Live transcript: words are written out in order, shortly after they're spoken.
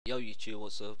Yo YouTube,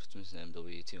 what's up? It's Mr.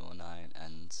 MW209,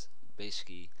 and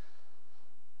basically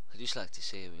I'd just like to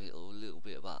say a little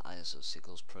bit about ISO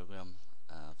Sickles program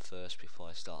first before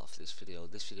I start off this video.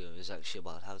 This video is actually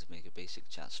about how to make a basic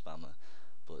chat spammer,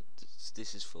 but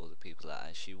this is for the people that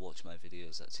actually watch my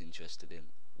videos that's interested in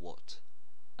what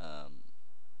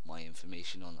my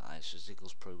information on the ISO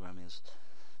Sickles program is.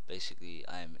 Basically,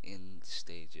 I'm in the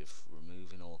stage of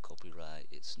removing all copyright.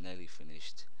 It's nearly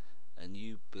finished. A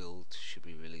new build should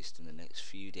be released in the next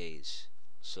few days,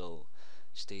 so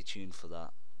stay tuned for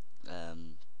that.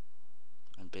 And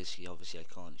basically, obviously I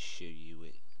can't show you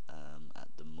it at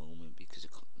the moment because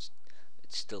it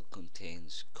still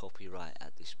contains copyright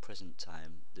at this present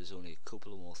time. There's only a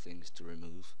couple of more things to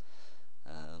remove,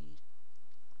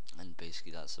 and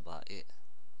basically that's about it.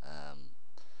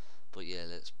 But yeah,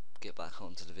 let's get back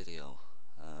onto the video.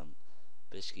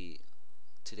 Basically,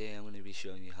 today I'm going to be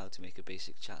showing you how to make a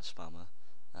basic chat spammer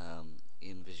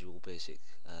in Visual Basic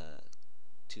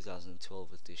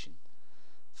 2012 edition.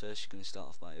 First, you're going to start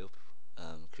off by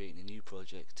creating a new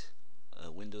project,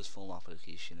 a Windows Form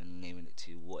application, and naming it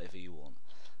to whatever you want.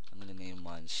 I'm going to name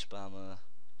mine Spammer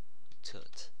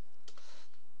Tut.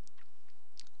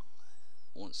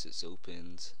 Once it's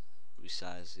opened,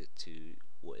 resize it to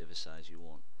whatever size you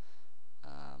want,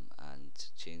 and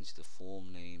change the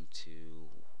form name to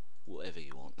whatever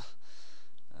you want.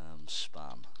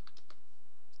 Spam.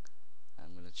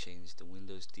 I'm going to change the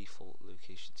Windows default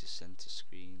location to center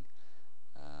screen,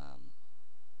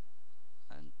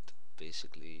 and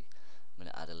basically I'm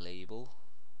going to add a label,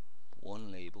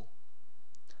 one label,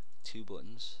 two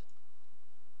buttons,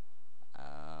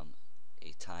 a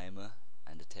timer,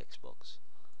 and a text box.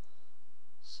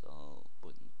 So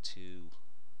button 2,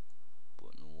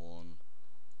 button 1,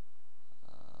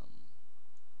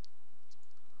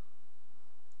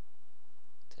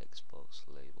 text box,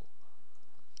 label,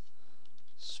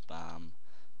 spam.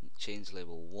 Change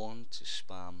label 1 to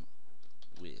spam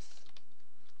with.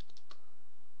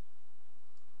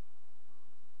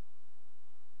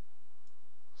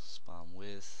 Spam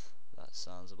with, that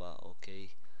sounds about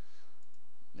okay.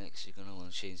 Next, you're going to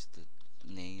want to change the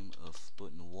name of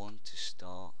button 1 to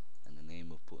start and the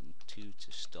name of button 2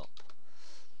 to stop.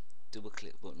 Double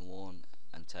click button 1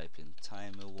 and type in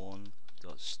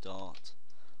timer1.start.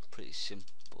 Pretty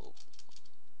simple,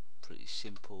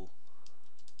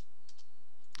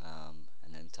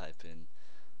 and then type in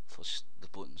for the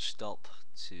button stop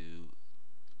to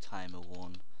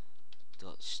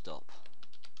timer1.stop,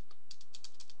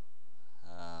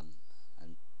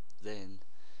 and then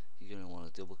you're going to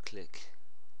want to double click,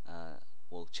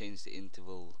 well, change the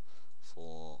interval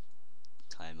for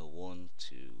timer 1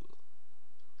 to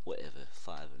whatever,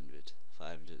 500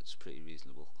 is pretty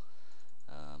reasonable,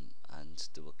 and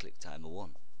double click timer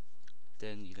 1.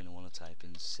 Then you're going to want to type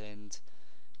in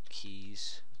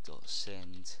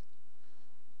sendkeys.send,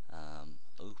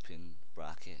 open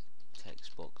bracket,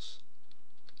 textbox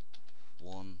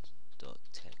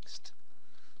 1.text.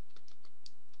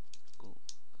 Oh,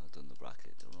 I've done the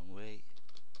bracket the wrong way.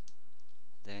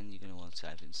 Then you're going to want to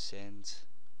type in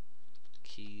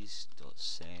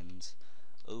sendkeys.send,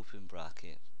 open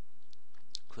bracket,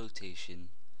 quotation,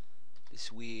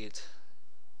 this weird,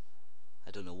 I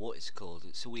don't know what it's called,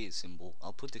 it's a weird symbol.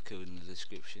 I'll put the code in the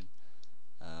description,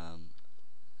 and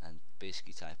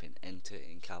basically type in enter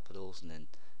in capitals and then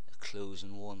a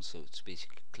closing one, so it's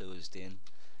basically closed in,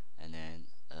 and then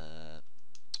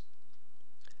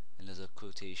another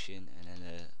quotation and then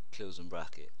a closing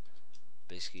bracket.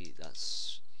 Basically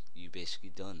that's you basically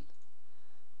done.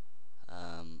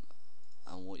 And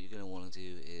what you're going to want to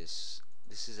do is,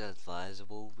 this is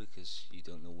advisable because you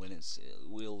don't know when it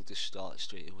will just start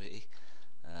straight away.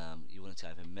 You want to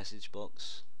type in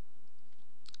msgbox,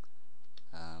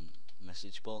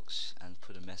 and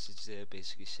put a message there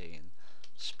basically saying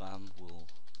spam will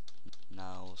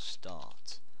now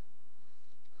start.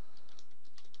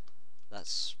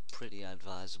 That's pretty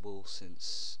advisable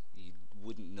since you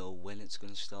wouldn't know when it's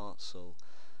going to start. So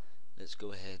let's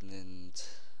go ahead and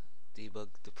debug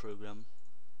the program.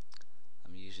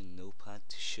 I'm using Notepad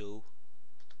to show.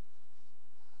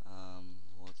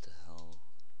 What the hell?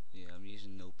 Yeah, I'm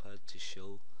using Notepad to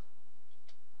show.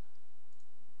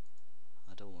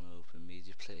 I don't want to open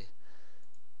Media Player.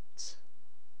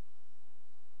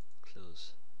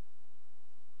 Close.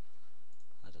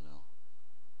 I don't know.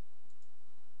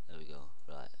 There we go.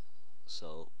 Right.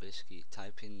 So basically,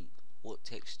 type in what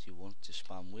text you want to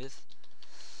spam with.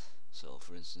 So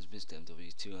for instance, Mr.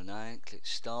 MW209. Click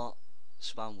start.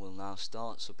 Spam will now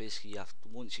start. So basically,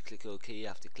 once you click OK, you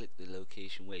have to click the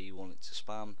location where you want it to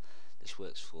spam. This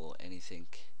works for anything.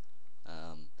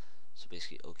 So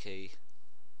basically, OK.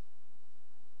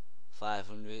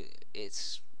 500.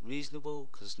 It's reasonable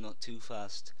because it's not too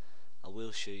fast. I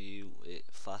will show you it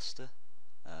faster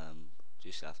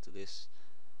just after this,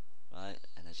 right?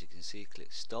 And as you can see,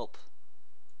 click stop,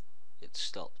 it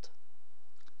stopped.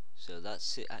 So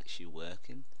that's it actually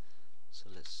working.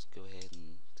 So let's go ahead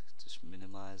and just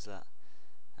minimize that,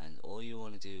 and all you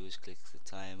want to do is click the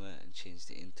timer and change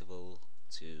the interval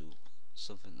to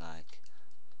something like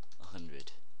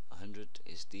 100. 100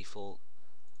 is default.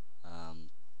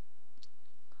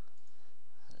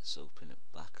 Let's open it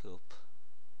back up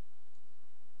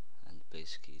and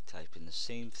basically type in the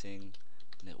same thing,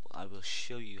 and I will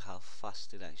show you how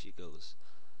fast it actually goes.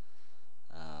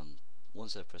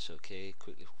 Once I press OK,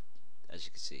 quickly, as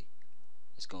you can see,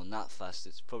 it's going that fast.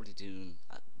 It's probably doing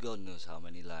God knows how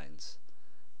many lines,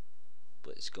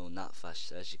 but it's going that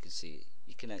fast. As you can see,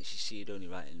 you can actually see it only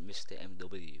writing Mr.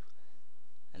 MW,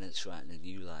 and it's writing a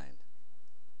new line.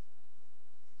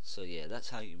 So yeah, that's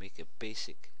how you make a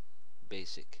basic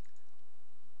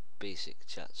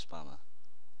chat spammer.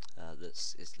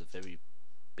 It's the very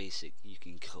basic you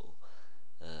can go.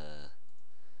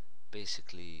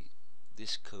 Basically,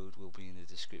 this code will be in the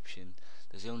description.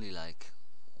 There's only like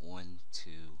 1,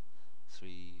 2,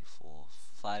 3, 4,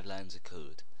 5 lines of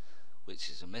code, which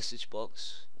is a message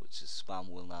box, which is spam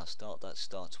will now start. That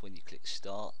starts when you click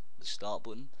start, the start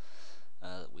button,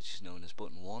 which is known as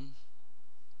button 1.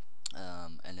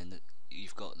 And then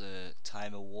you've got the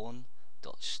timer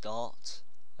 1.start,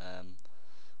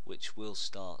 which will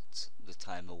start the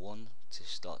timer 1 to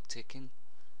start ticking.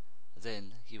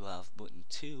 Then you have button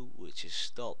 2, which is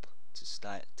stop to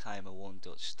start timer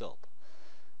 1.stop.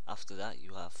 After that,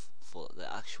 you have for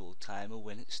the actual timer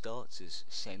when it starts is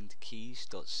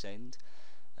sendkeys.send,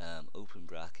 open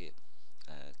bracket,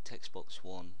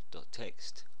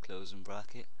 textbox1.text, closing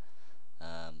bracket,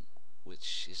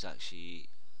 which is actually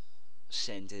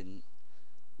sending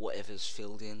whatever's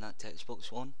filled in that text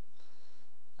box 1.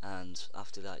 And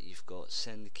after that, you've got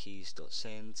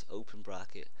sendkeys.send, open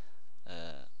bracket,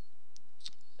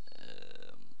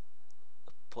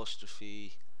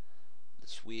 apostrophe,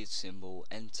 this weird symbol,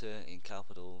 enter in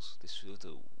capitals, this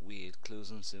other weird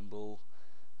closing symbol,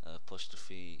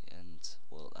 apostrophe, and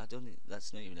well, I don't think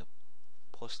that's not even a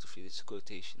apostrophe, it's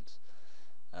quotations,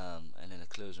 and then a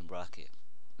closing bracket.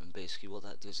 And basically what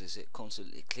that does is it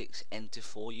constantly clicks enter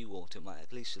for you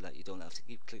automatically, so that you don't have to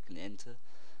keep clicking enter,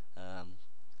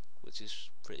 which is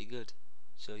pretty good.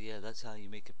 So yeah, that's how you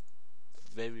make a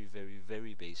very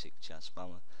basic chat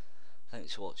spammer.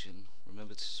 Thanks for watching.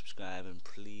 Remember to subscribe, and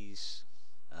please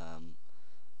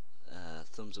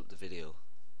thumbs up the video.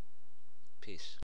 Peace.